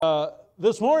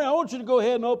This morning, I want you to go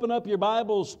ahead and open up your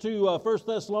Bibles to 1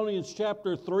 Thessalonians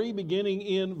chapter 3, beginning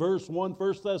in verse 1.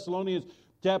 1 Thessalonians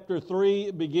chapter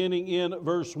 3, beginning in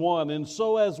verse 1. And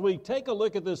so as we take a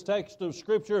look at this text of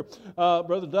Scripture,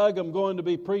 Brother Doug, I'm going to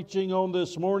be preaching on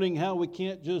this morning how we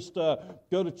can't just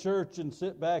go to church and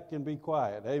sit back and be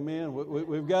quiet. Amen?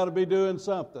 We've got to be doing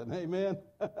something. Amen?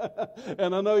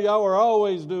 And I know y'all are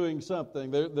always doing something.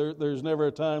 There's never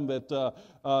a time that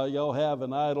y'all have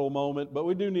an idle moment, but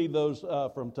we do need those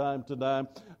from time to time.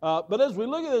 But as we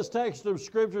look at this text of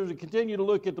Scripture, we continue to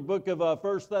look at the book of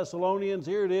 1 Thessalonians.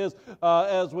 Here it is.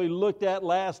 As we looked at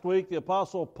last week, the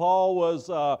Apostle Paul was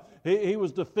he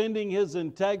was defending his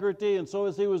integrity, and so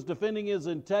as he was defending his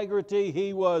integrity,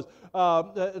 he was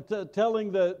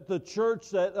telling the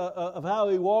church that of how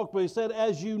he walked. But he said,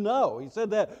 "As you know," he said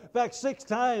that. In fact, 6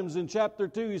 times in chapter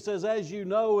 2, he says, "As you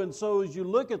know." And so as you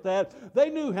look at that, they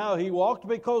knew how he walked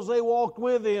because they walked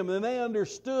with him, and they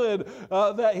understood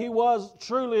that he was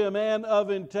truly a man of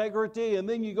integrity. And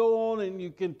then you go on and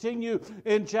you continue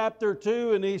in chapter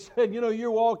 2, and he said, you're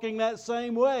walking that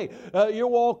same way. You're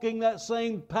walking that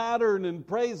same pattern, and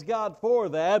praise God for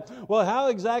that. Well, how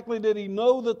exactly did he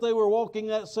know that they were walking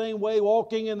that same way,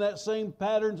 walking in that same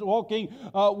patterns, walking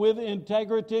with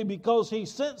integrity? Because he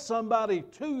sent somebody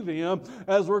to them,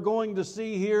 as we're going to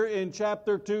see here in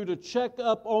chapter 2, to check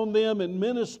up on them and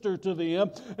minister to them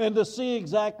and to see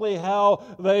exactly how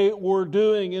they were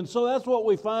doing. And so that's what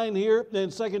we find here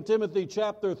in 2 Timothy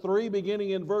chapter 3,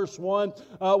 beginning in verse 1.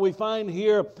 We find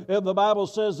here, the Bible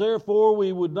says, "Therefore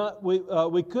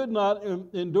we could not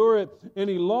endure it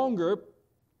any longer.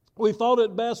 We thought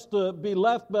it best to be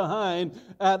left behind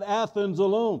at Athens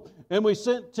alone. And we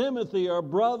sent Timothy, our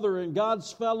brother and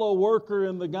God's fellow worker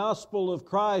in the gospel of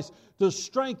Christ, to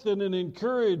strengthen and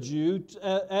encourage you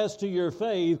as to your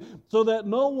faith, so that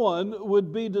no one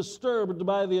would be disturbed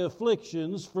by the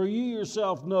afflictions. For you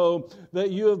yourself know that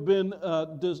you have been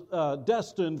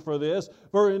destined for this.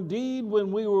 For indeed,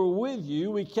 when we were with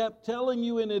you, we kept telling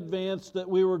you in advance that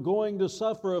we were going to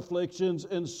suffer afflictions,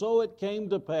 and so it came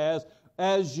to pass,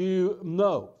 as you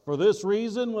know. For this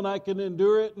reason, when I can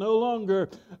endure it no longer,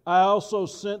 I also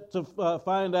sent to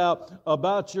find out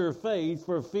about your faith,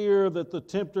 for fear that the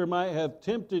tempter might have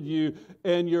tempted you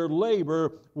and your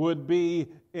labor would be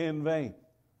in vain."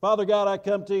 Father God, I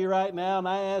come to you right now, and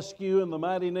I ask you in the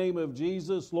mighty name of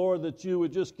Jesus, Lord, that you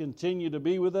would just continue to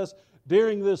be with us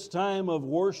during this time of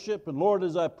worship. And Lord,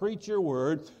 as I preach your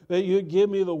word, that you'd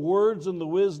give me the words and the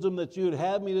wisdom that you'd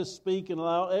have me to speak, and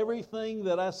allow everything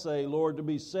that I say, Lord, to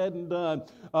be said and done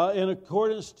in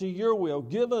accordance to your will.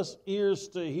 Give us ears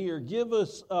to hear. Give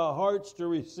us hearts to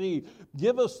receive.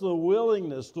 Give us the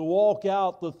willingness to walk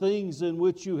out the things in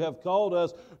which you have called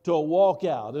us to walk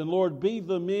out. And Lord, be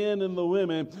the men and the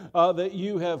women that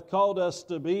you have called us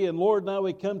to be. And Lord, now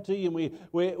we come to you and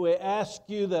we ask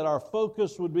you that our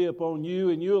focus would be upon you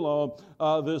and you alone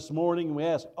this morning. We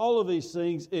ask all of these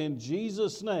things in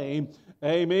Jesus' name.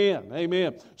 Amen.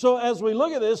 Amen. So as we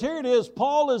look at this, here it is.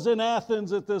 Paul is in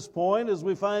Athens at this point, as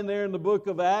we find there in the book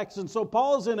of Acts. And so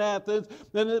Paul's in Athens,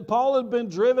 and Paul had been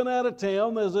driven out of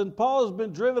town. As in Paul has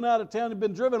been driven out of town, he'd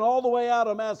been driven all the way out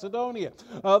of Macedonia.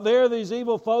 There, these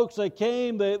evil folks, they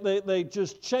came, they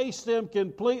just chased him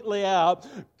completely out.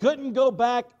 Couldn't go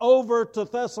back over to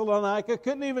Thessalonica,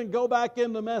 couldn't even go back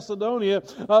into Macedonia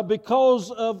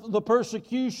because of the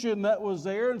persecution that was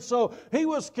there. And so he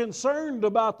was concerned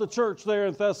about the church there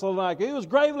in Thessalonica. He was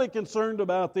gravely concerned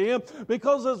about them,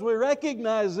 because as we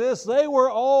recognize this, they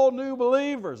were all new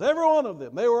believers. Every one of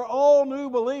them. They were all new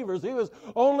believers. He was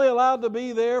only allowed to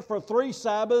be there for 3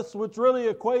 Sabbaths, which really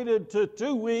equated to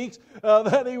 2 weeks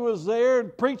that he was there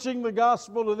and preaching the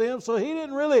gospel to them. So he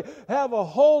didn't really have a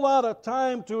whole lot of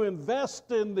time to invest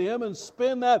in them and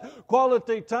spend that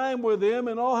quality time with them,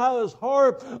 and all how his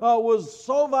heart was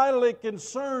so vitally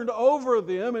concerned over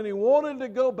them, and he wanted to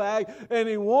go back, and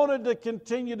he wanted to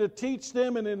continue to teach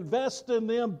them and invest in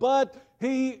them, but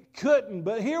he couldn't.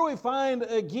 But here we find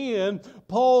again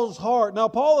Paul's heart. Now,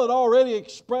 Paul had already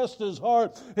expressed his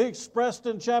heart. He expressed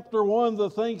in chapter 1 the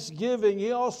thanksgiving.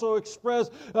 He also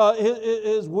expressed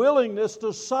his willingness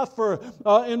to suffer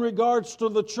in regards to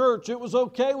the church. It was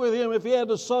okay with him if he had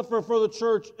to suffer for the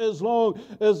church, as long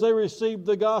as they received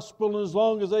the gospel and as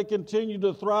long as they continued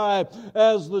to thrive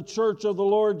as the church of the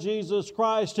Lord Jesus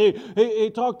Christ.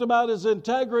 He talked about his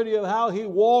integrity, of how he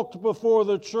walked before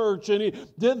the church, and he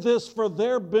did this for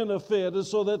their benefit and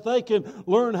so that they can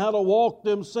learn how to walk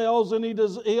themselves. And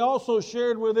he also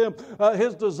shared with them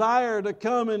his desire to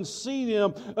come and see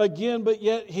them again, but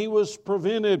yet he was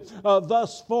prevented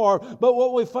thus far. But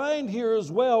what we find here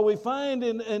as well, we find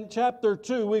in chapter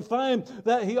 2, we find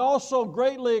that he also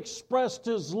greatly expressed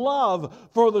his love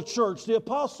for the church. The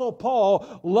Apostle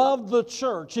Paul loved the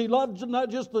church. He loved not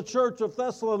just the church of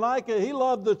Thessalonica, he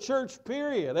loved the church,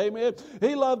 period. Amen.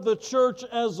 He loved the church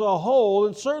as a whole,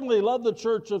 and certainly loved the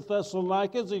church of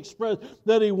Thessalonica as he expressed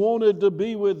that he wanted to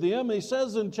be with them. He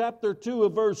says in chapter 2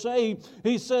 of verse 8,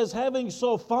 he says, having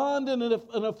so fond an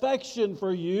affection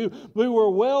for you, we were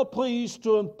well pleased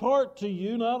to impart to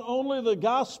you not only the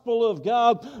gospel of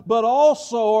God, but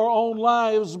also our own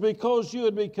lives, because you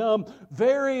had become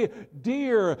very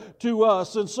dear to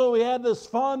us. And so we had this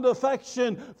fond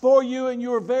affection for you, and you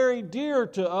were very dear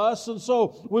to us. And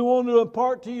so we want to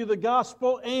impart to you the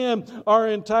gospel and our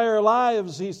entire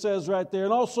lives, he says right there.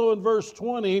 And also in verse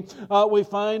 20, we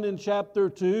find in chapter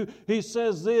 2, he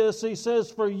says this, he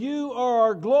says, for you are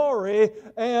our glory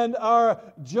and our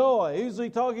joy. Who's he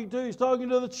talking to? He's talking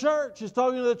to the church. He's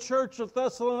talking to the church of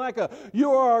Thessalonica.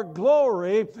 You are our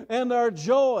glory and our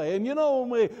joy. And you know, when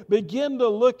we begin to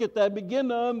look at that, begin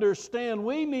to understand,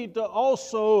 we need to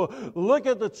also look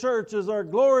at the church as our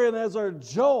glory and as our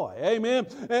joy. Amen.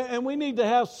 And we need to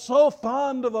have so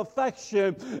fond of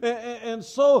affection and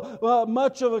so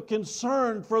much of a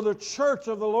concern for the church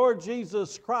of the Lord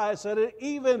Jesus Christ that it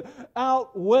even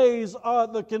outweighs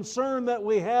the concern that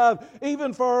we have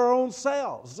even for our own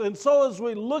selves. And so as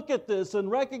we look at this and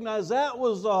recognize that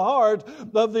was the heart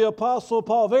of the Apostle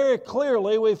Paul, very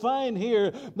clearly we find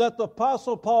here that the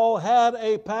Apostle Paul had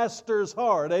a pastor's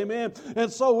heart. Amen.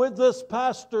 And so with this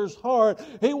pastor's heart,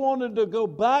 he wanted to go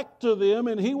back to them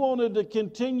and he wanted to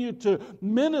continue to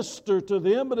minister to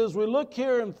them. But as we look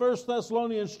here in 1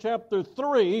 Thessalonians chapter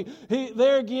 3,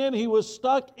 there again he was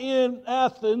stuck in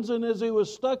Athens, and as he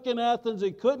was stuck in Athens,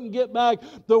 he couldn't get back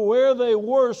to where they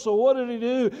were. So what did he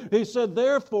do? He said,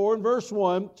 therefore, in verse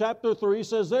 1, chapter 3, he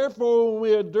says, therefore,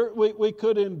 when we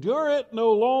could endure it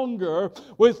no longer,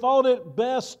 we thought it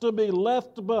best to be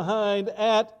left behind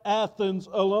at Athens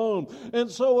alone. And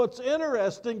so what's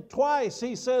interesting, twice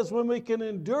he says, when we can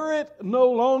endure it no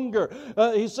longer.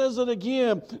 He says it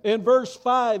again in verse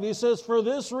 5. He says, for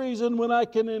this reason, when I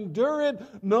can endure it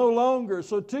no longer.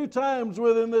 So two times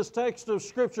within this text of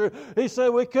Scripture, he said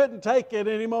we couldn't take it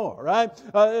anymore, right?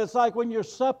 It's like when you're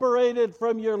separated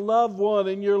from your loved one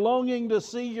and you're longing to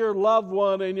see your loved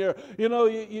one, and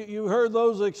you heard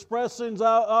those expressions,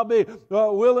 I'll be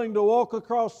willing to walk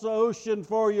across the ocean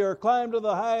for you, or climb to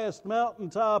the highest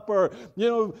mountaintop, or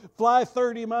fly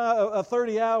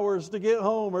 30 hours to get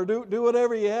home, or do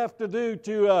whatever you have to do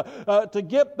to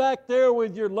get back there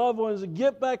with your loved ones, and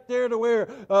get back there to where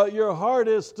your heart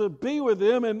is to be with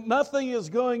them, and nothing is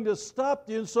going to stop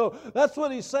you. And so that's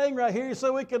what he's saying right here. He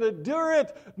said we could endure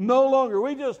it no longer.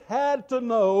 We just had to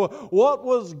know what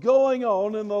was going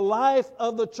on in the life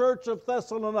of the church of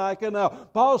Thessalonica. Now,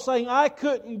 Paul's saying, I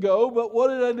couldn't go, but what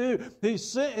did I do? He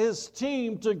sent his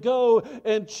team to go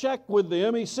and check with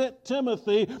them. He sent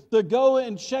Timothy to go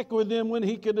and check with them when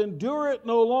he could endure it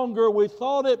no longer. I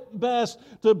thought it best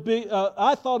to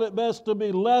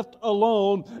be left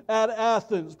alone at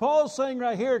Athens. Paul's saying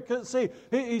right here, see,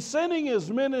 he's sending his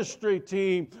ministry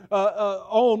team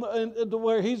on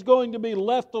where he's going to be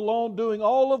left alone doing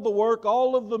all of the work,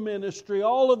 all of the ministry,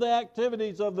 all of the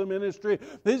activities of the ministry.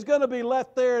 He's going to be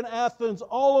left there in Athens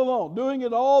all alone, doing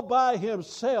it all by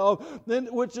himself,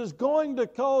 which is going to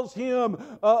cause him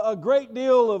a great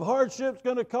deal of hardship. It's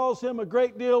going to cause him a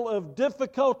great deal of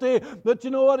difficulty. But you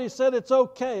know what? He said it's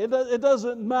okay. It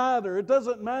doesn't matter. It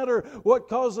doesn't matter what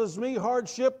causes me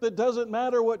hardship. It doesn't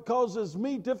matter what causes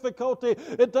me difficulty.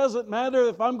 It doesn't matter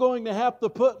if I'm going to have to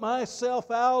put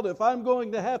myself out, if I'm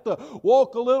going to have to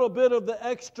walk a little bit of the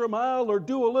extra mile or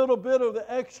do a little bit of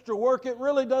the extra work. It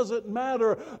really doesn't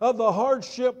matter of the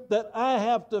hardship that I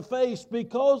have to face.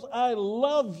 Because I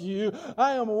love you,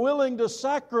 I am willing to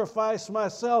sacrifice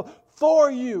myself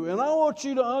for you. And I want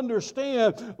you to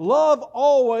understand, love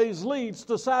always leads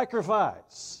to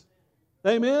sacrifice.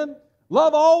 Amen?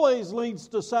 Love always leads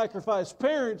to sacrifice.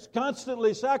 Parents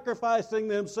constantly sacrificing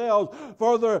themselves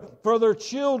for their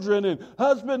children, and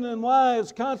husband and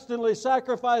wives constantly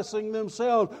sacrificing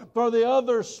themselves for the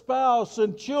other spouse,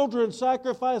 and children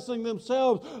sacrificing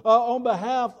themselves on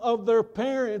behalf of their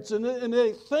parents, and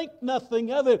they think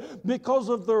nothing of it because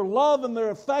of their love and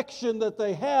their affection that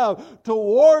they have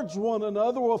towards one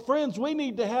another. Well, friends, we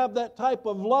need to have that type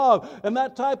of love and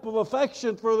that type of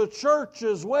affection for the church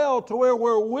as well, to where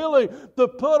we're willing to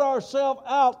put ourselves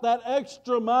out that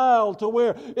extra mile to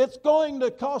where it's going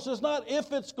to cost us, not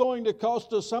if it's going to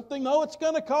cost us something. No, it's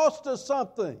going to cost us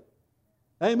something.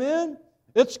 Amen?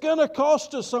 It's going to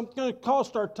cost us something. It's going to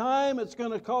cost our time. It's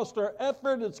going to cost our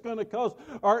effort. It's going to cost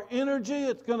our energy.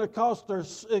 It's going to cost our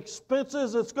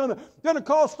expenses. It's going to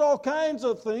cost all kinds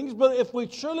of things. But if we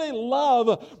truly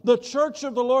love the church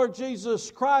of the Lord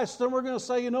Jesus Christ, then we're going to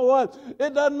say, you know what?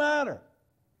 It doesn't matter.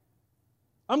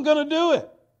 I'm going to do it.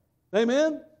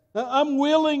 Amen? I'm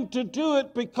willing to do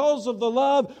it because of the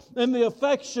love and the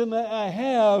affection that I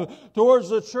have towards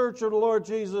the church of the Lord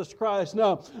Jesus Christ.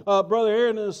 Now, Brother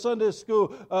Aaron in his Sunday school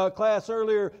class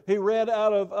earlier, he read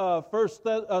out of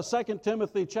 2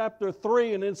 Timothy chapter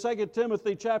 3. And in 2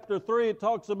 Timothy chapter 3, it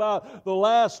talks about the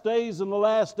last days, and the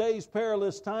last days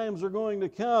perilous times are going to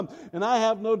come. And I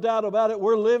have no doubt about it,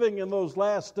 we're living in those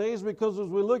last days, because as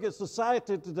we look at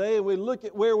society today and we look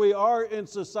at where we are in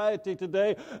society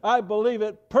today, I believe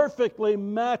it perfectly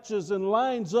matches and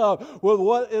lines up with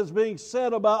what is being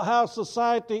said about how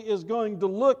society is going to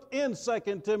look in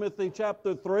 2 Timothy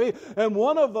chapter 3. And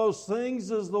one of those things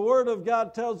is the Word of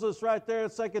God tells us right there in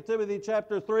 2 Timothy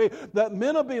chapter 3 that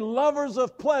men will be lovers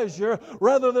of pleasure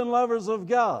rather than lovers of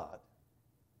God.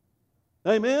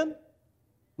 Amen?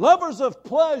 Lovers of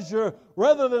pleasure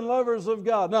rather than lovers of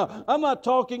God. Now, I'm not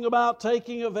talking about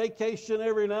taking a vacation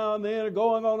every now and then, or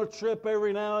going on a trip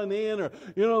every now and then,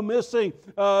 or missing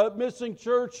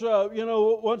church once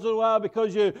in a while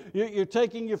because you're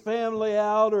taking your family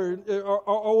out or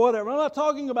whatever. I'm not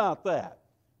talking about that.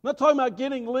 I'm not talking about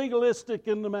getting legalistic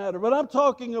in the matter, but I'm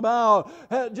talking about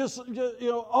just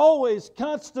always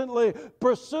constantly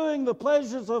pursuing the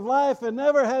pleasures of life and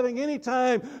never having any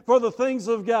time for the things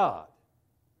of God.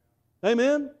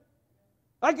 Amen?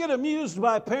 I get amused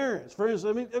by parents. For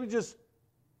instance, let me just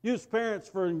use parents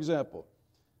for an example.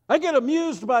 I get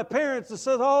amused by parents that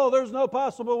say, oh, there's no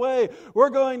possible way we're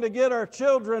going to get our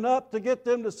children up to get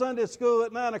them to Sunday school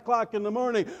at 9 o'clock in the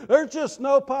morning. There's just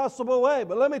no possible way.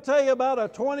 But let me tell you about a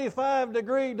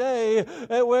 25-degree day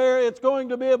where it's going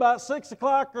to be about 6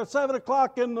 o'clock or 7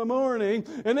 o'clock in the morning,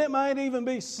 and it might even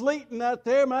be sleeting out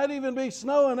there, might even be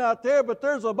snowing out there, but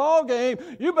there's a ball game.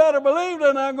 You better believe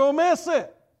they're not going to miss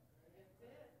it.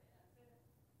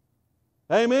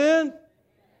 Amen?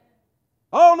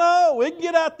 Oh no, we can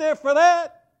get out there for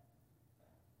that.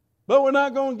 But we're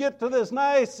not going to get to this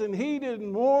nice and heated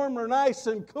and warm or nice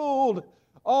and cooled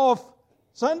off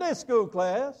Sunday school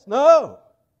class. No.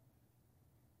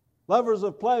 Lovers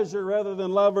of pleasure rather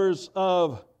than lovers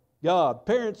of God.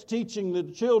 Parents teaching the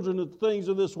children that the things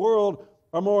of this world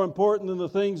are more important than the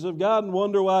things of God, and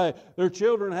wonder why their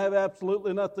children have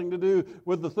absolutely nothing to do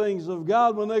with the things of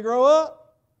God when they grow up.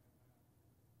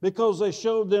 Because they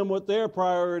showed them what their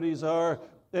priorities are,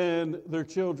 and their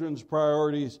children's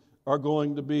priorities are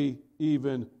going to be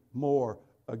even more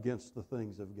against the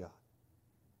things of God.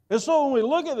 And so when we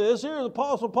look at this, here the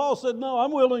Apostle Paul said, no,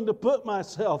 I'm willing to put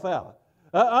myself out.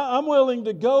 I'm willing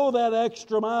to go that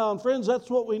extra mile. And friends, that's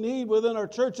what we need within our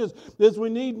churches, is we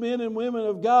need men and women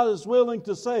of God that's willing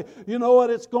to say, you know what,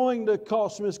 it's going to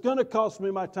cost me. It's going to cost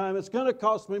me my time. It's going to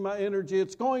cost me my energy.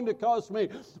 It's going to cost me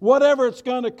whatever it's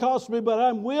going to cost me, but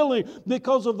I'm willing,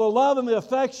 because of the love and the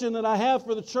affection that I have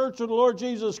for the church of the Lord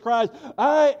Jesus Christ,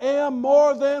 I am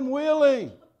more than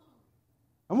willing.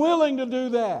 I'm willing to do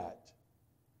that.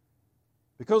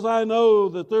 Because I know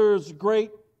that there's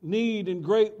great need and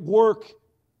great work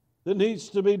that needs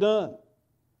to be done.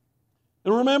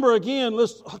 And remember again,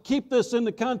 let's keep this in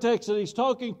the context that he's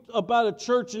talking about a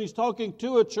church and he's talking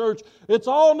to a church. It's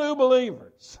all new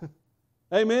believers.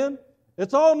 Amen?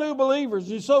 It's all new believers.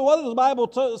 And so what does the Bible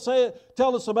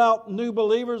tell us about new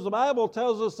believers? The Bible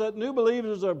tells us that new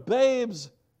believers are babes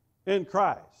in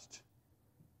Christ.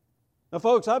 Now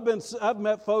folks, I've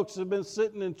met folks that have been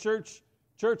sitting in church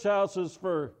houses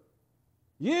for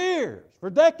years,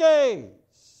 for decades,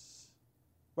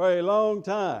 for a long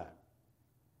time,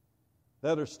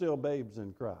 that are still babes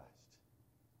in Christ.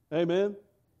 Amen?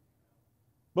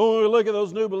 But when we look at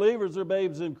those new believers, they're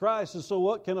babes in Christ. And so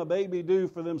what can a baby do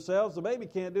for themselves? The baby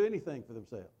can't do anything for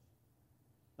themselves.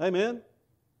 Amen?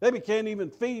 Baby can't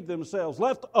even feed themselves.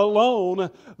 Left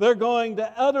alone, they're going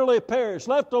to utterly perish.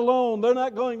 Left alone, they're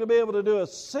not going to be able to do a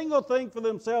single thing for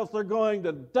themselves. They're going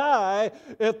to die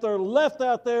if they're left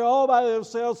out there all by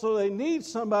themselves. So they need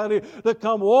somebody to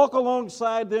come walk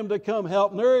alongside them, to come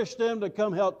help nourish them, to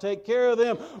come help take care of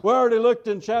them. We already looked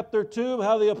in chapter 2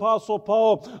 how the Apostle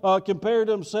Paul compared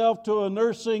himself to a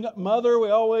nursing mother. We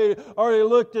already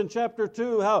looked in chapter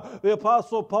 2 how the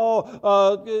Apostle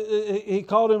Paul, he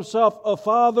called himself a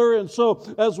father. And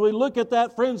so as we look at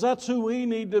that, friends, that's who we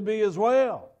need to be as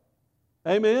well.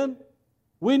 Amen?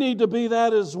 We need to be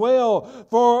that as well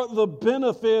for the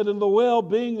benefit and the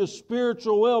well-being, the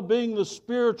spiritual well-being, the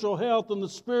spiritual health, and the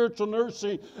spiritual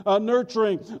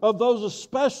nurturing of those,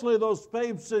 especially those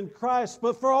babes in Christ,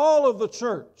 but for all of the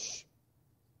church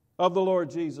of the Lord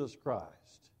Jesus Christ.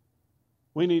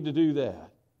 We need to do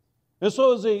that. And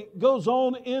so as he goes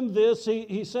on in this,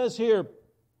 he says here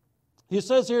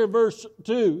in verse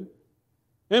 2,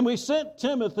 "And we sent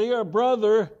Timothy, our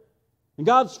brother, and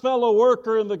God's fellow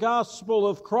worker in the gospel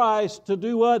of Christ, to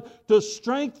do what? To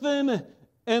strengthen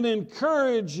and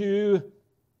encourage you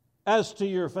as to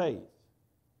your faith."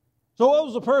 So what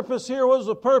was the purpose here? What was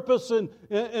the purpose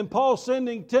in Paul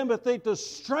sending Timothy? To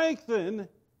strengthen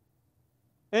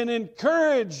and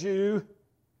encourage you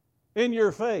in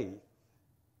your faith.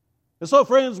 And so,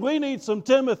 friends, we need some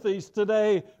Timothys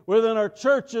today within our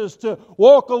churches to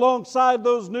walk alongside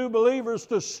those new believers,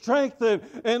 to strengthen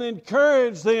and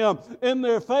encourage them in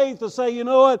their faith, to say, you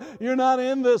know what, you're not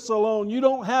in this alone. You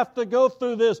don't have to go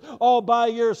through this all by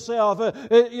yourself.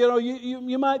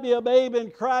 You might be a babe in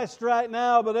Christ right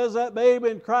now, but as that babe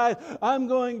in Christ, I'm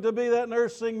going to be that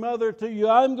nursing mother to you.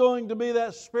 I'm going to be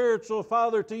that spiritual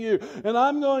father to you. And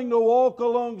I'm going to walk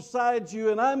alongside you,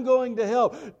 and I'm going to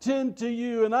help tend to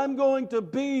you, and I'm going to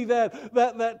be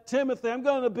that Timothy. I'm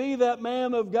going to be that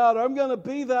man of God. I'm going to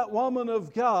be that woman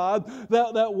of God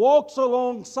that walks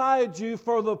alongside you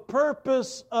for the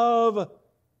purpose of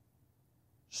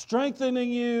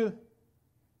strengthening you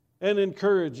and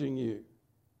encouraging you.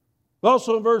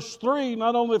 Also in verse 3,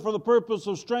 not only for the purpose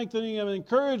of strengthening and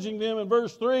encouraging them, in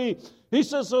verse 3, he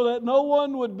says, "So that no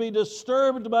one would be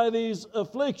disturbed by these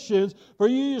afflictions, for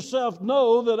you yourself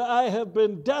know that I have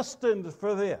been destined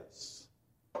for this."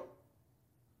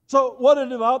 So what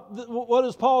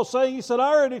is Paul saying? He said,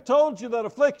 I already told you that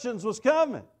afflictions was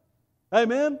coming.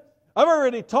 Amen? I've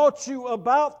already taught you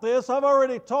about this. I've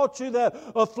already taught you that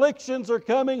afflictions are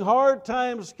coming, hard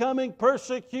times coming,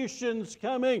 persecutions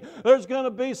coming. There's going to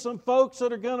be some folks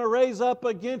that are going to raise up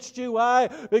against you. Why?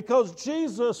 Because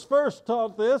Jesus first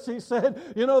taught this. He said,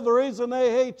 the reason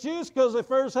they hate you is because they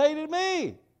first hated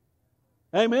me.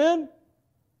 Amen?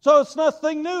 So it's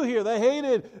nothing new here. They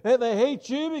hate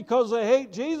you because they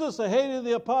hate Jesus. They hated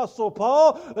the Apostle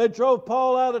Paul. They drove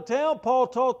Paul out of town. Paul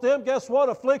taught them, guess what?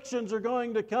 Afflictions are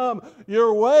going to come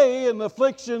your way. And the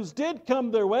afflictions did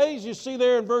come their way. As you see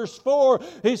there in verse 4,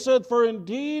 he said, "For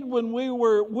indeed, when we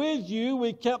were with you,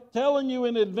 we kept telling you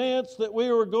in advance that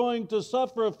we were going to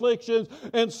suffer afflictions.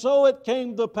 And so it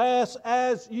came to pass,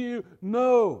 as you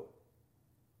know."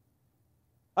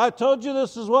 I told you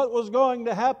this is what was going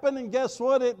to happen, and guess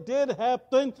what? It did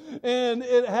happen, and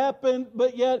it happened,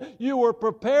 but yet you were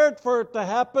prepared for it to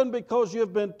happen because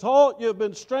you've been taught, you've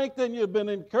been strengthened, you've been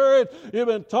encouraged, you've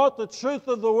been taught the truth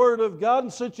of the Word of God,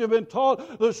 and since you've been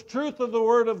taught the truth of the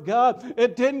Word of God,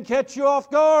 it didn't catch you off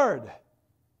guard.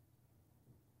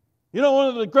 One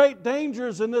of the great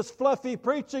dangers in this fluffy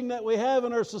preaching that we have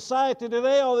in our society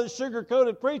today, all this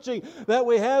sugar-coated preaching that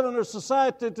we have in our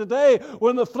society today,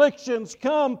 when afflictions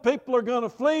come, people are going to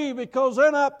flee because they're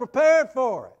not prepared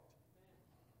for it.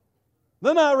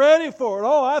 They're not ready for it.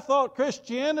 Oh, I thought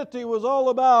Christianity was all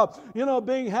about,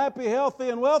 being happy, healthy,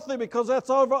 and wealthy because that's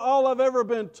all I've ever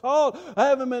been taught. I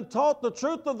haven't been taught the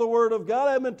truth of the Word of God.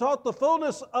 I haven't been taught the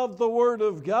fullness of the Word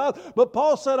of God. But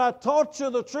Paul said, I taught you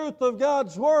the truth of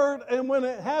God's Word, and when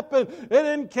it happened, it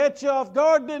didn't catch you off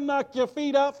guard, didn't knock your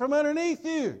feet out from underneath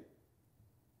you.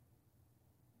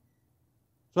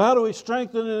 So how do we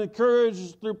strengthen and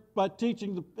encourage? By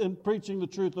teaching and preaching the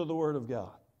truth of the Word of God.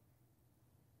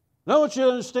 Now I want you to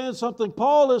understand something.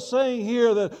 Paul is saying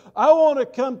here that I want to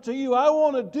come to you. I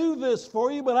want to do this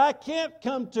for you, but I can't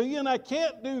come to you and I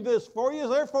can't do this for you.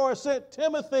 Therefore, I sent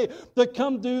Timothy to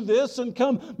come do this and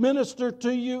come minister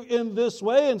to you in this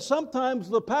way. And sometimes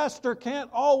the pastor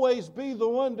can't always be the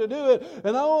one to do it.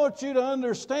 And I want you to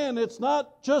understand it's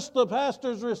not just the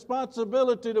pastor's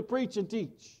responsibility to preach and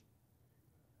teach.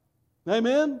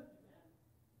 Amen?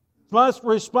 My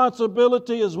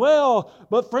responsibility as well,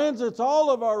 but friends, it's all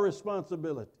of our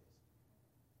responsibilities.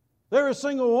 Every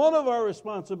single one of our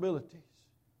responsibilities.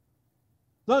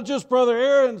 Not just Brother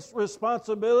Aaron's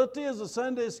responsibility as a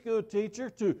Sunday school teacher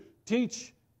to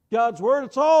teach God's Word,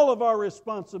 it's all of our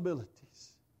responsibilities.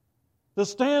 To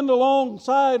stand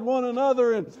alongside one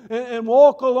another and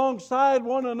walk alongside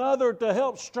one another to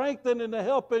help strengthen and to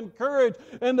help encourage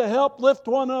and to help lift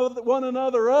one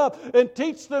another up and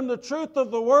teach them the truth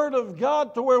of the Word of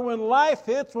God to where when life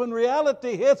hits, when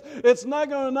reality hits, it's not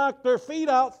going to knock their feet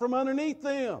out from underneath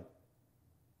them.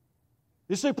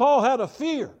 You see, Paul had a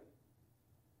fear.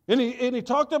 And he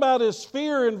talked about his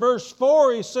fear in verse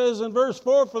 4. He says in verse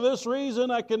 4, "For this reason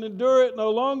I can endure it no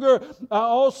longer. I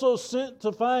also sent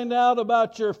to find out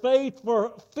about your faith,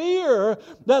 for fear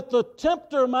that the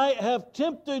tempter might have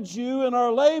tempted you and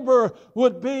our labor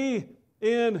would be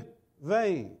in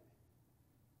vain."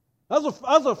 I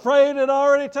was afraid it had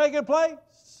already taken place.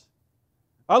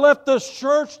 I left this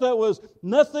church that was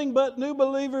nothing but new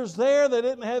believers there. They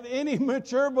didn't have any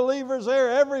mature believers there.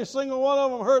 Every single one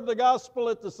of them heard the gospel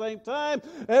at the same time.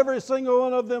 Every single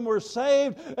one of them were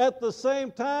saved at the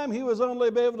same time. He was only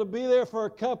able to be there for a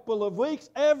couple of weeks.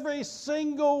 Every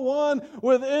single one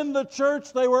within the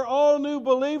church, they were all new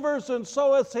believers. And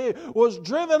so as he was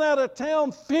driven out of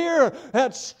town, fear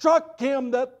had struck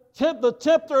him that the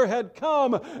tempter had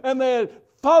come and they had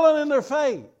fallen in their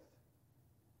faith.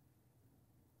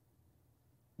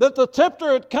 That the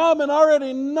tempter had come and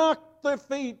already knocked their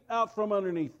feet out from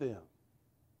underneath them.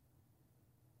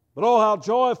 But oh, how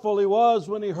joyful he was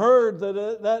when he heard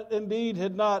that that indeed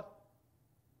had not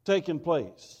taken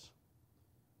place.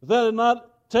 That had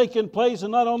not taken place,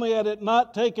 and not only had it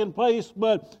not taken place,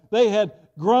 but they had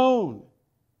grown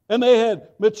and they had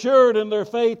matured in their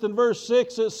faith. In verse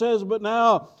 6 it says, "But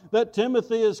now that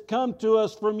Timothy has come to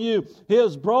us from you, he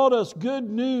has brought us good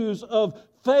news of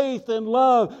faith and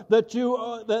love, that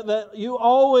you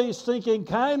always thinking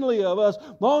kindly of us,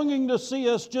 longing to see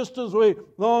us just as we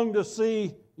long to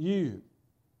see you."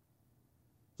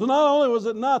 So not only was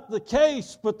it not the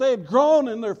case, but they had grown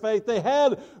in their faith. They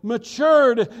had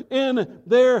matured in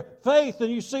their faith.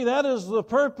 And you see, that is the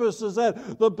purpose, is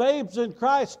that the babes in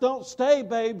Christ don't stay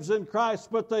babes in Christ,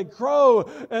 but they grow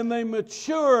and they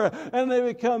mature and they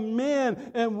become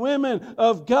men and women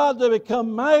of God. They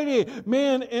become mighty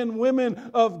men and women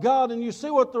of God. And you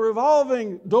see what the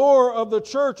revolving door of the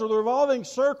church, or the revolving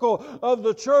circle of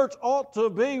the church, ought to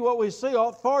be. What we see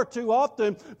far too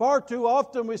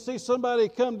often we see somebody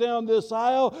come down this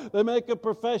aisle, they make a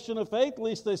profession of faith. At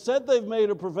least they said they've made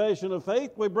a profession of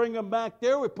faith. We bring them back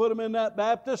there, we put them in that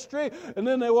baptistry, and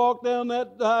then they walk down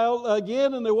that aisle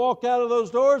again, and they walk out of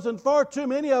those doors, and far too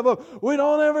many of them we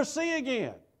don't ever see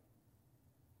again.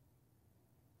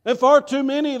 And far too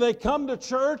many, they come to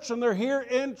church and they're here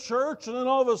in church, and then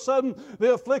all of a sudden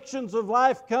the afflictions of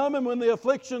life come, and when the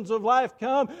afflictions of life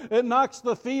come, it knocks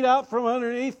the feet out from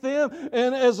underneath them,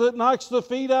 and as it knocks the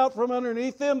feet out from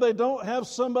underneath them, they don't have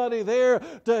somebody there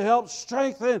to help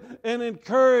strengthen and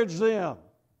encourage them,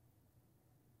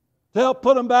 to help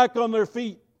put them back on their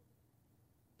feet,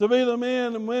 to be the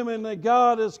men and women that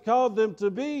God has called them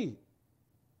to be.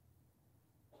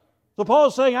 So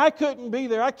Paul's saying, I couldn't be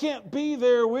there. I can't be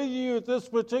there with you at this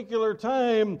particular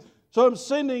time. So I'm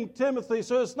sending Timothy.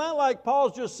 So it's not like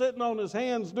Paul's just sitting on his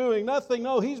hands doing nothing.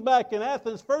 No, he's back in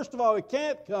Athens. First of all, he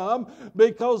can't come,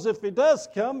 because if he does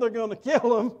come, they're going to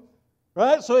kill him.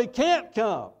 Right? So he can't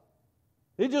come.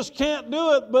 He just can't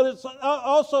do it. But it's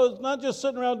not just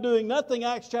sitting around doing nothing.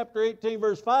 Acts chapter 18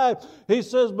 verse 5, he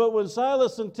says, "But when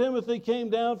Silas and Timothy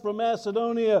came down from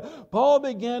Macedonia, Paul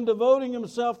began devoting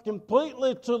himself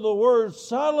completely to the word,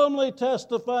 solemnly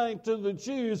testifying to the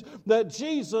Jews that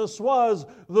Jesus was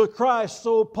the Christ."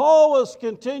 So Paul was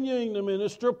continuing to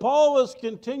minister. Paul was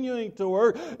continuing to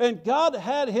work. And God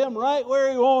had him right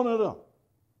where He wanted him.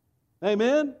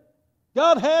 Amen?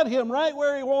 God had him right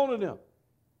where He wanted him.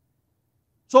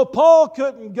 So Paul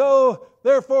couldn't go,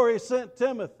 therefore he sent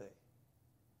Timothy.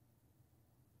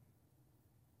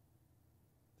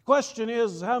 The question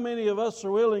is, how many of us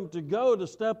are willing to go, to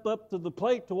step up to the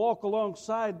plate, to walk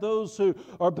alongside those who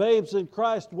are babes in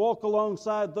Christ, walk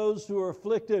alongside those who are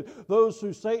afflicted, those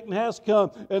who Satan has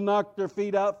come and knocked their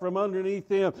feet out from underneath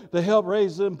them, to help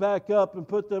raise them back up and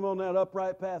put them on that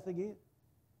upright path again?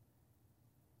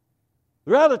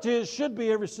 The reality is, it should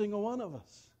be every single one of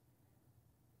us.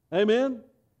 Amen?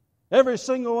 Every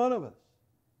single one of us.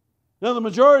 Now, the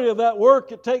majority of that work,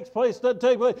 doesn't take place.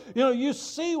 You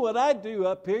see what I do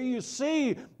up here. You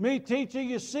see me teaching.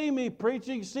 You see me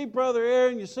preaching. You see Brother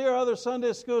Aaron. You see our other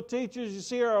Sunday school teachers. You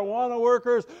see our Awana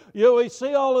workers. We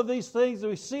see all of these things.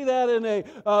 We see that in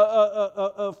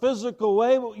a physical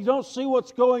way. But you don't see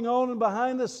what's going on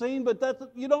behind the scene. But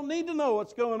you don't need to know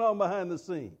what's going on behind the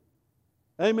scene.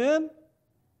 Amen?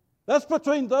 That's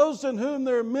between those in whom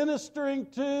they're ministering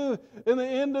to and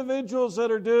the individuals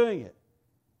that are doing it.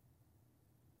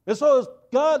 And so as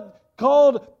God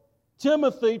called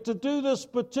Timothy to do this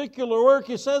particular work,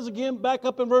 He says again, back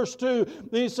up in verse 2,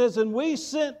 He says, "And we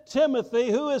sent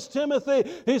Timothy." Who is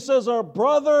Timothy? He says, "Our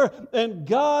brother and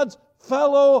God's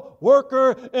fellow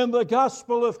worker in the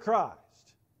gospel of Christ."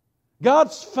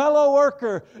 God's fellow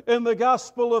worker in the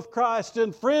gospel of Christ.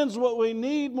 And friends, what we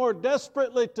need more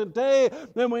desperately today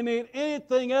than we need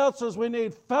anything else is we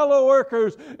need fellow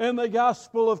workers in the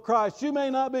gospel of Christ. You may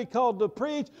not be called to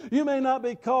preach. You may not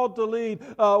be called to lead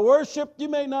worship. You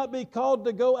may not be called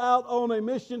to go out on a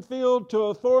mission field to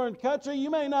a foreign country. You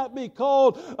may not be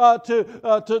called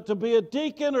to be a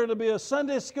deacon or to be a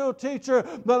Sunday school teacher.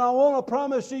 But I want to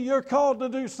promise you, you're called to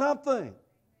do something.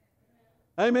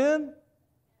 Amen?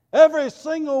 Every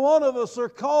single one of us are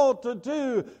called to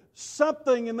do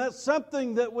something, and that's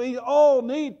something that we all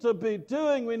need to be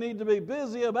doing, we need to be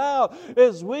busy about,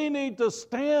 is we need to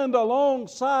stand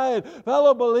alongside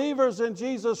fellow believers in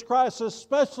Jesus Christ,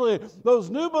 especially those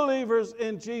new believers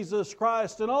in Jesus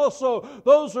Christ, and also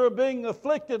those who are being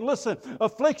afflicted. Listen,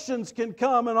 afflictions can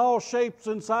come in all shapes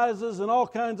and sizes and all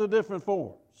kinds of different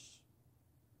forms.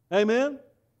 Amen?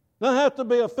 It doesn't have to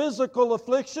be a physical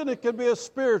affliction, it could be a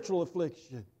spiritual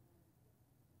affliction.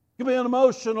 It could be an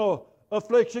emotional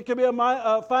affliction. It could be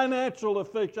a financial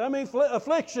affliction. I mean,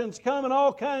 afflictions come in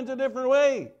all kinds of different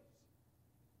ways.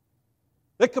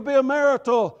 It could be a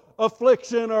marital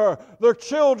affliction, or their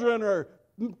children are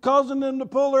causing them to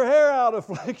pull their hair out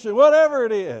affliction, whatever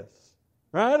it is.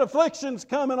 Right? Afflictions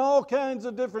come in all kinds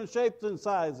of different shapes and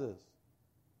sizes.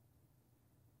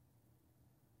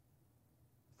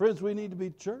 Friends, we need to be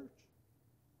church.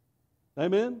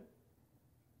 Amen?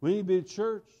 We need to be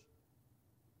church.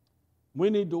 We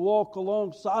need to walk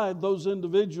alongside those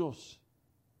individuals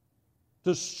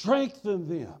to strengthen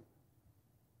them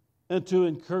and to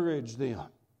encourage them.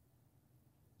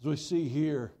 As we see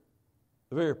here,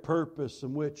 the very purpose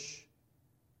in which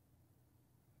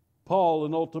Paul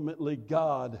and ultimately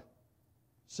God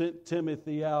sent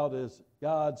Timothy out as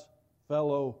God's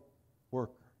fellow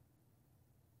worker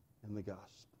in the gospel.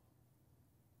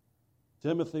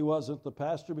 Timothy wasn't the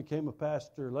pastor, became a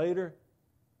pastor later.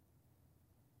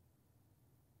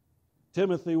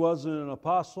 Timothy wasn't an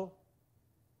apostle.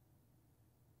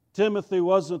 Timothy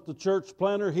wasn't the church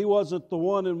planter. He wasn't the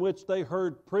one in which they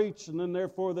heard preach and then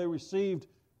therefore they received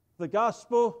the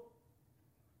gospel.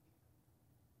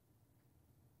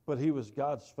 But he was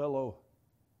God's fellow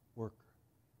worker.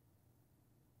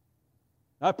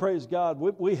 I praise God.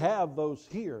 We have those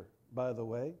here, by the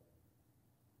way.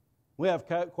 We have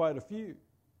quite a few.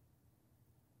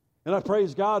 And I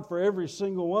praise God for every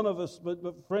single one of us.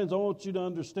 But friends, I want you to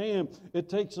understand, it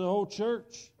takes a whole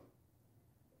church.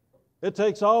 It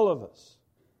takes all of us.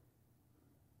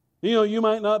 You know, you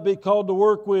might not be called to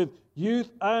work with youth.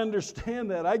 I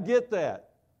understand that. I get that.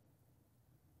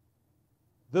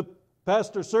 The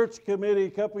pastor search committee a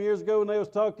couple years ago, when they was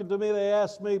talking to me, they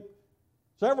asked me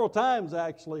several times,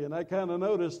 actually, and I kind of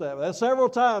noticed that. Several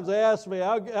times they asked me,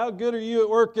 how good are you at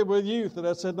working with youth? And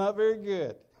I said, not very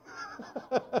good.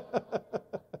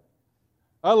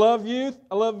 I love youth.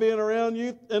 I love being around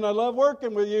youth, and I love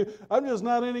working with you. I'm just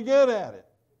not any good at it.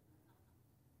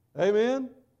 Amen?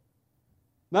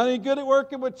 Not any good at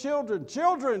working with children.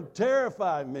 Children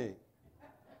terrify me.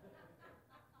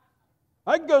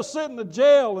 I can go sit in the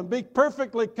jail and be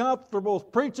perfectly comfortable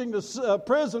preaching to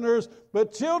prisoners,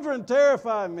 but children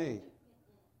terrify me.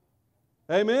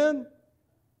 Amen?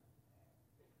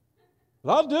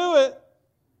 But I'll do it.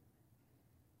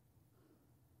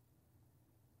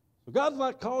 So God's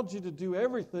not called you to do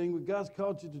everything, but God's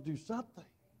called you to do something.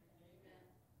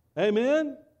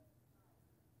 Amen?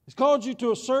 He's called you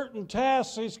to a certain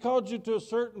task. He's called you to a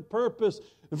certain purpose.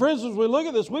 And friends, as we look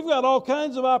at this, we've got all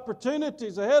kinds of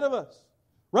opportunities ahead of us.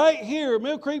 Right here at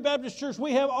Mill Creek Baptist Church,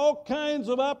 we have all kinds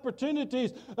of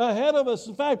opportunities ahead of us.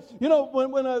 In fact, you know, when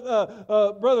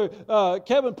Brother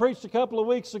Kevin preached a couple of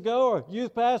weeks ago, or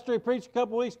youth pastor, he preached a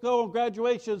couple of weeks ago on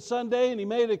graduation Sunday, and he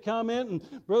made a comment.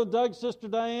 And Brother Doug, Sister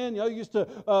Diane, you used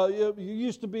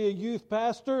to be a youth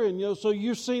pastor, and so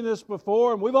you've seen this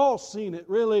before, and we've all seen it.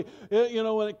 Really,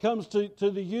 when it comes to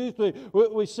the youth,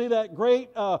 we see that great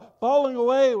falling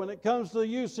away when it comes to the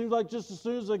youth. Seems like just as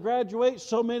soon as they graduate,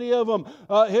 so many of them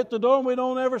hit the door and we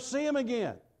don't ever see them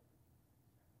again.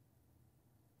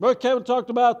 Brother Kevin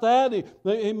talked about that.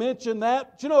 He mentioned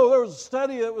that. But there was a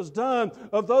study that was done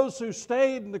of those who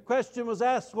stayed, and the question was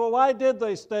asked, well, why did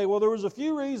they stay? Well, there was a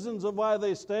few reasons of why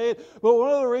they stayed, but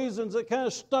one of the reasons that kind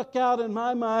of stuck out in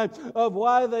my mind of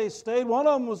why they stayed, one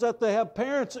of them was that they have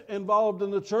parents involved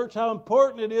in the church, how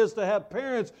important it is to have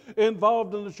parents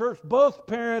involved in the church, both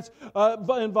parents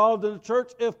involved in the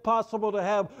church, if possible, to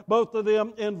have both of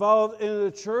them involved in the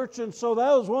church. And so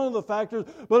that was one of the factors.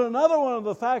 But another one of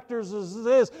the factors is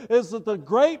this, is that the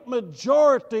great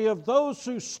majority of those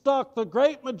who stuck, the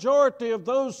great majority of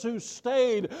those who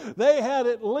stayed, they had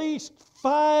at least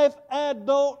 5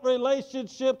 adult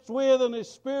relationships with in a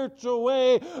spiritual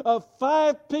way of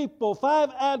 5 people, 5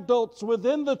 adults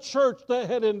within the church that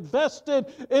had invested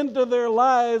into their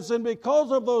lives. And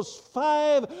because of those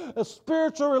 5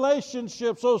 spiritual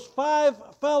relationships, those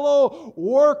 5 fellow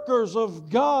workers of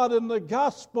God in the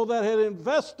gospel that had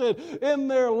invested in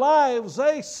their lives,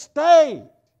 they stayed.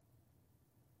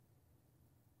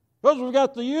 Because we've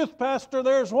got the youth pastor,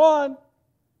 there's one.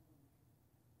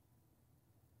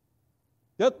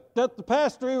 That the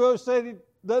pastor who said he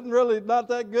doesn't really, not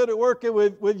that good at working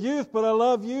with youth, but I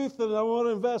love youth and I want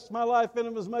to invest my life in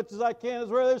them as much as I can as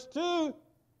well. There's 2.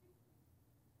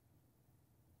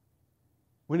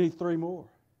 We need 3 more.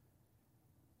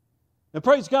 And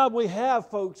praise God, we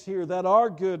have folks here that are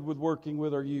good with working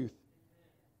with our youth.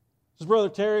 Since Brother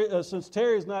Terry, since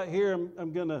Terry's not here,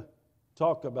 I'm going to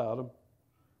talk about him.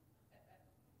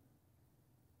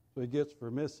 So he gets for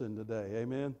missing today.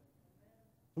 Amen.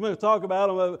 I'm going to talk about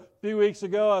him. A few weeks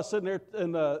ago, I was sitting there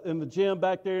in the gym,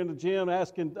 back there in the gym,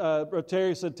 asking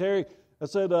Terry. I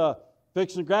said,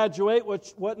 fixing to graduate.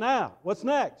 What now? What's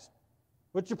next?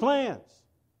 What's your plans?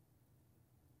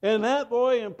 And that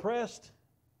boy impressed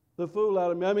the fool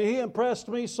out of me. I mean, he impressed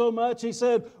me so much. He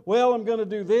said, well, I'm going to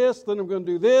do this, then I'm going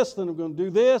to do this, then I'm going to do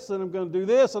this, then I'm going to do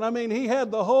this. And I mean, he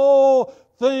had the whole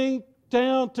thing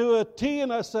down to a T,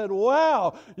 and I said,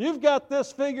 wow, you've got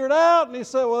this figured out. And he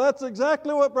said, well, that's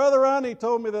exactly what Brother Ronnie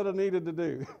told me that I needed to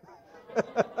do.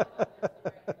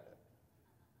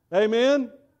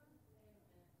 Amen?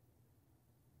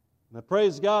 And I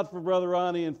praise God for Brother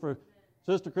Ronnie and for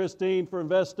Sister Christine for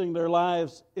investing their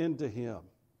lives into him.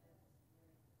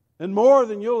 And more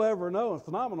than you'll ever know in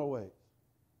phenomenal ways.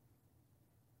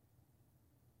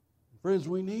 Friends,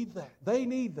 we need that. They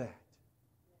need that.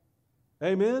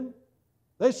 Amen?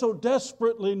 They so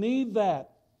desperately need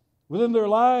that within their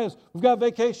lives. We've got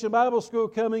Vacation Bible School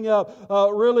coming up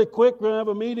really quick. We're going to have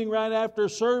a meeting right after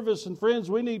service. And friends,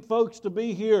 we need folks to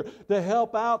be here to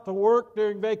help out, to work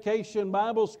during Vacation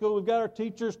Bible School. We've got our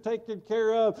teachers taken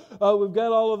care of. We've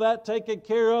got all of that taken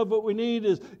care of. What we need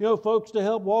is, folks to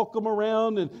help walk them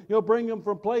around and, bring them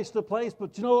from place to place.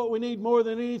 But you know what we need more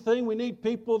than anything? We need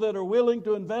people that are willing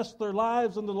to invest their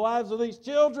lives into the lives of these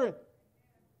children.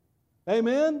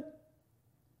 Amen?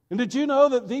 And did you know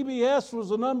that VBS was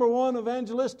the number 1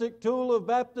 evangelistic tool of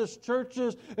Baptist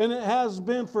churches? And it has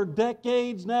been for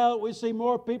decades now. We see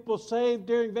more people saved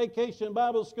during Vacation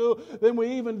Bible School than we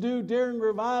even do during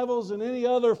revivals and any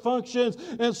other functions.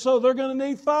 And so they're going to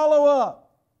need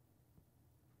follow-up.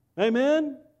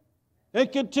 Amen? And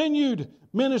continued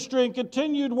ministry and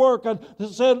continued work. I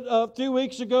said a few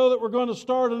weeks ago that we're going to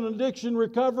start an addiction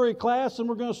recovery class, and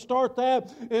we're going to start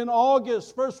that in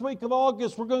August. First week of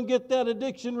August, we're going to get that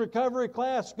addiction recovery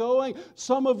class going.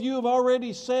 Some of you have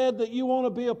already said that you want to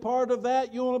be a part of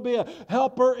that. You want to be a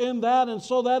helper in that, and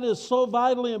so that is so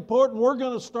vitally important. We're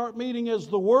going to start meeting as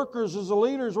the workers, as the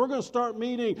leaders. We're going to start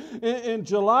meeting in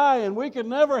July, and we can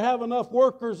never have enough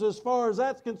workers as far as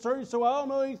that's concerned. So I don't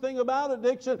know anything about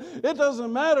addiction. It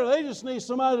doesn't matter. They just need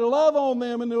somebody to love on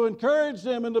them and to encourage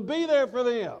them and to be there for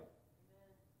them.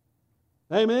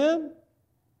 Amen?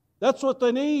 That's what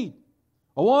they need.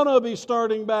 I want to be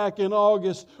starting back in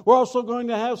August. We're also going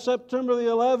to have September the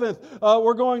 11th.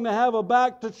 We're going to have a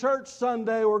Back to Church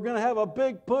Sunday. We're going to have a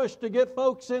big push to get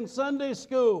folks in Sunday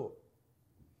school.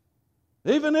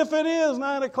 Even if it is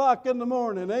 9 o'clock in the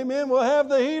morning. Amen. We'll have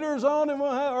the heaters on and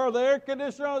we'll have, or the air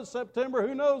conditioner on in September.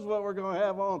 Who knows what we're going to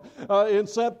have on in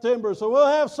September. So we'll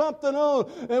have something on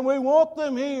and we want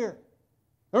them here.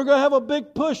 We're going to have a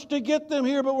big push to get them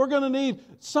here, but we're going to need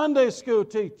Sunday school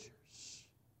teachers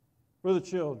for the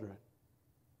children.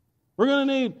 We're going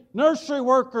to need nursery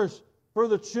workers for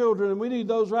the children, and we need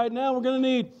those right now. We're going to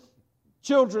need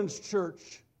children's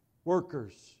church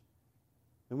workers,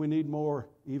 and we need more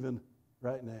even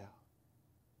right now.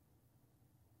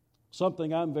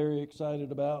 Something I'm very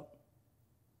excited about.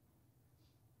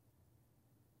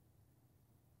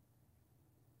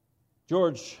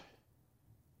 George was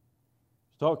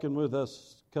talking with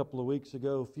us a couple of weeks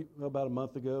ago, about a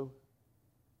month ago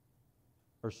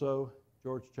or so,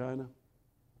 George China.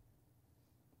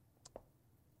 He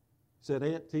said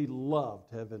Aunt T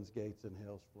loved Heaven's Gates and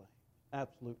Hell's Flame.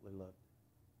 Absolutely loved it.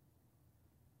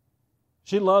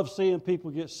 She loved seeing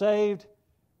people get saved,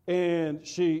 and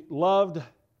she loved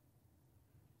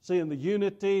seeing the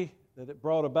unity that it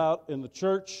brought about in the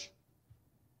church.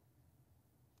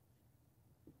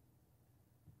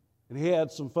 And he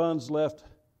had some funds left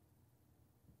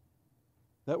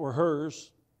that were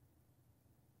hers.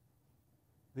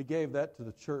 He gave that to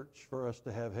the church for us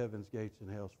to have Heaven's Gates and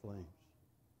Hell's Flames.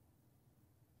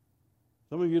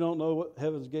 Some of you don't know what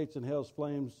Heaven's Gates and Hell's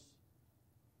Flames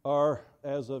are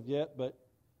as of yet, but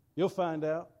you'll find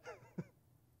out.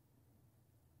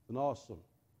 An awesome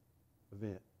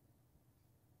event.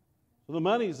 So the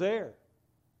money's there.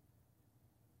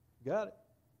 Got it.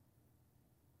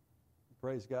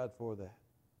 Praise God for that.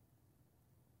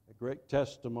 A great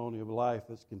testimony of life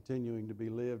that's continuing to be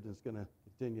lived and is going to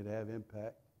continue to have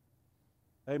impact.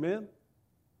 Amen?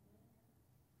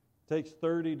 It takes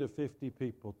 30 to 50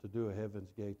 people to do a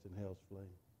Heaven's Gates and Hell's Flame.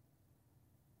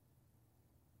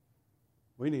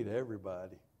 We need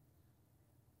everybody.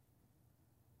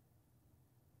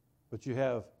 But you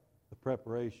have the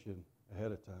preparation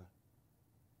ahead of time.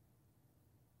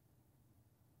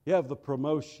 You have the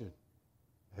promotion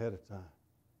ahead of time.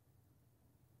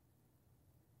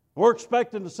 We're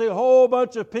expecting to see a whole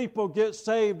bunch of people get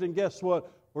saved, and guess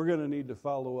what? We're going to need to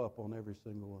follow up on every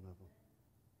single one of them.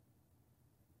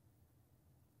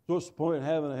 So what's the point of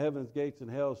having a Heaven's Gates and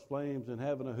Hell's Flames and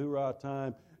having a hoorah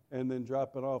time and then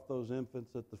dropping off those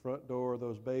infants at the front door,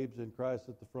 those babes in Christ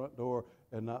at the front door,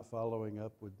 and not following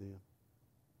up with them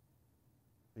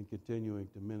and continuing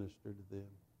to minister to them?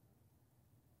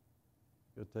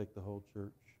 It'll take the whole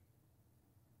church.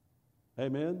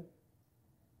 Amen?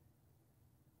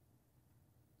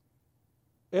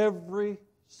 Every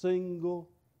single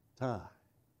time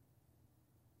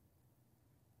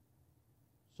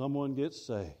someone gets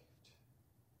saved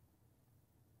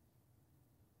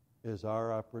is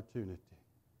our opportunity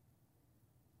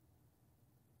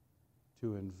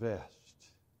to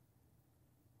invest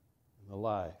in the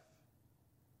life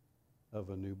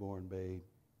of a newborn babe.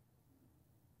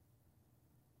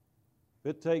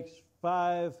 It takes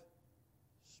 5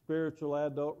 spiritual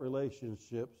adult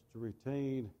relationships to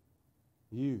retain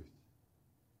youth.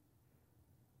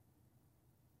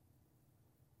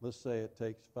 Let's say it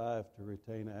takes 5 to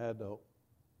retain an adult.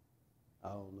 I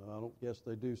don't know. I don't guess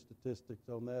they do statistics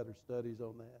on that or studies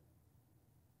on that.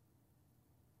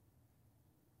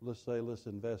 Let's say let's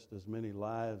invest as many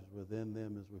lives within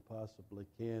them as we possibly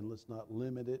can. Let's not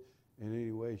limit it in any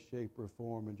way, shape, or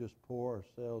form and just pour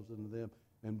ourselves into them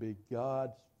and be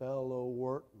God's fellow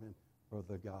workmen for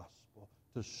the gospel,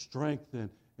 to strengthen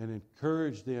and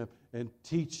encourage them and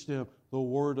teach them the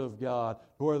Word of God,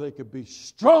 to where they could be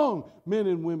strong men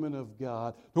and women of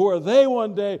God, to where they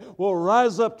one day will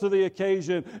rise up to the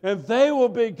occasion and they will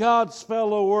be God's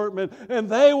fellow workmen, and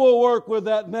they will work with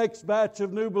that next batch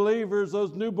of new believers,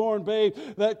 those newborn babes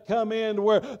that come in,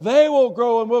 where they will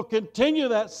grow and will continue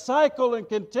that cycle and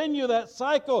continue that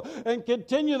cycle and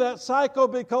continue that cycle,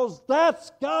 because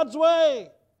that's God's way.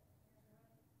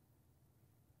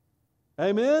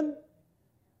 Amen?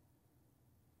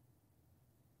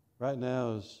 Right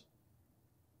now, as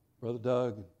Brother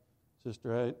Doug and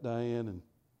Sister Diane and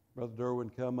Brother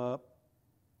Derwin come up,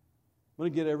 I'm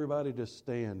going to get everybody to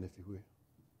stand, if you will.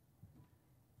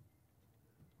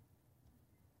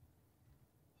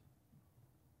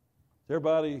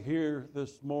 Everybody here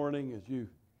this morning, as you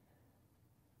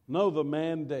know the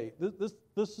mandate,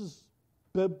 this is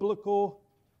biblical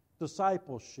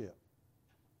discipleship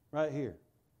right here.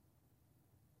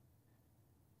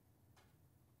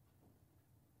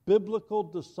 Biblical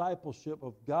discipleship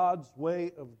of God's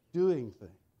way of doing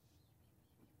things.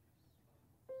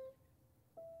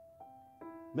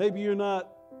 Maybe you're not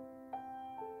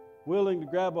willing to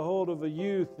grab a hold of a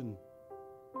youth and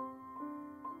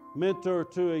mentor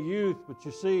to a youth, but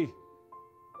you see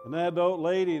an adult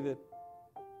lady that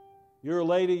you're a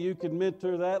lady, you can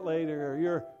mentor that lady,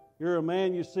 or you're a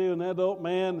man, you see an adult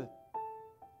man that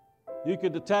you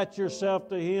could attach yourself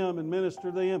to him and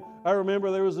minister to him. I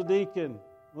remember there was a deacon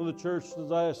in the church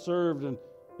that I served, and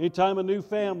anytime a new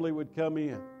family would come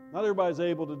in, not everybody's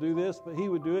able to do this, but he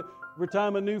would do it. Every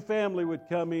time a new family would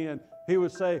come in, he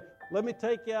would say, "Let me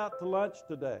take you out to lunch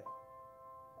today.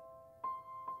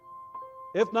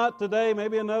 If not today,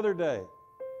 maybe another day."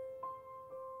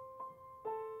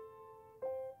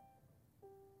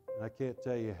 And I can't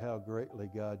tell you how greatly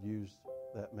God used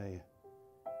that man.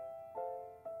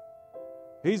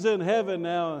 He's in heaven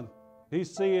now, and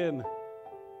he's seeing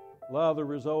a lot of the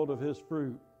result of his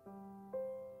fruit.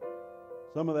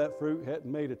 Some of that fruit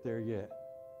hadn't made it there yet.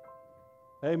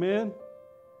 Amen?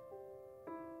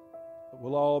 But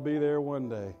we'll all be there one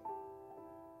day.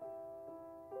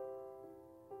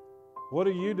 What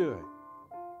are you doing?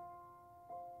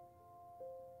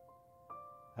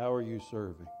 How are you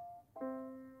serving?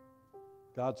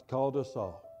 God's called us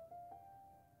all.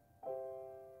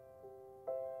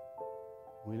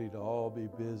 We need to all be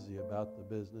busy about the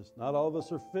business. Not all of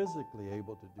us are physically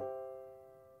able to do it.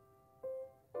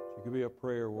 You could be a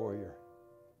prayer warrior.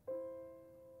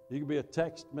 You could be a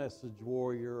text message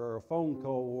warrior or a phone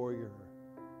call warrior,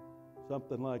 or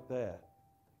something like that.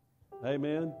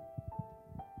 Amen.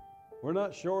 We're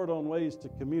not short on ways to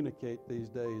communicate these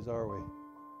days, are we?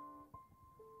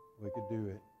 We could do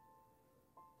it.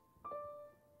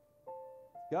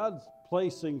 God's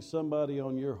placing somebody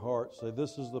on your heart, say,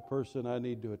 this is the person I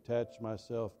need to attach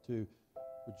myself to.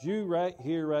 Would you right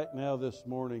here, right now, this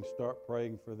morning, start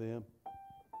praying for them?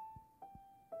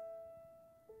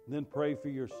 And then pray for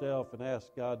yourself and ask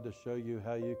God to show you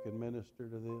how you can minister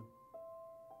to them.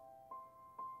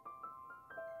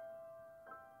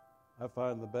 I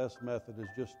find the best method is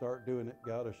just start doing it.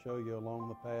 God will show you along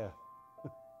the path.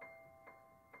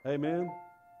 Amen?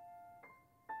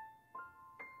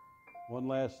 One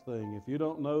last thing. If you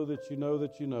don't know that you know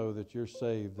that you know that you're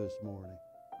saved this morning,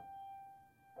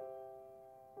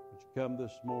 would you come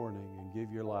this morning and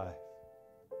give your life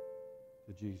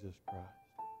to Jesus Christ?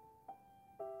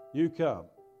 You come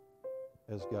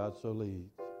as God so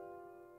leads.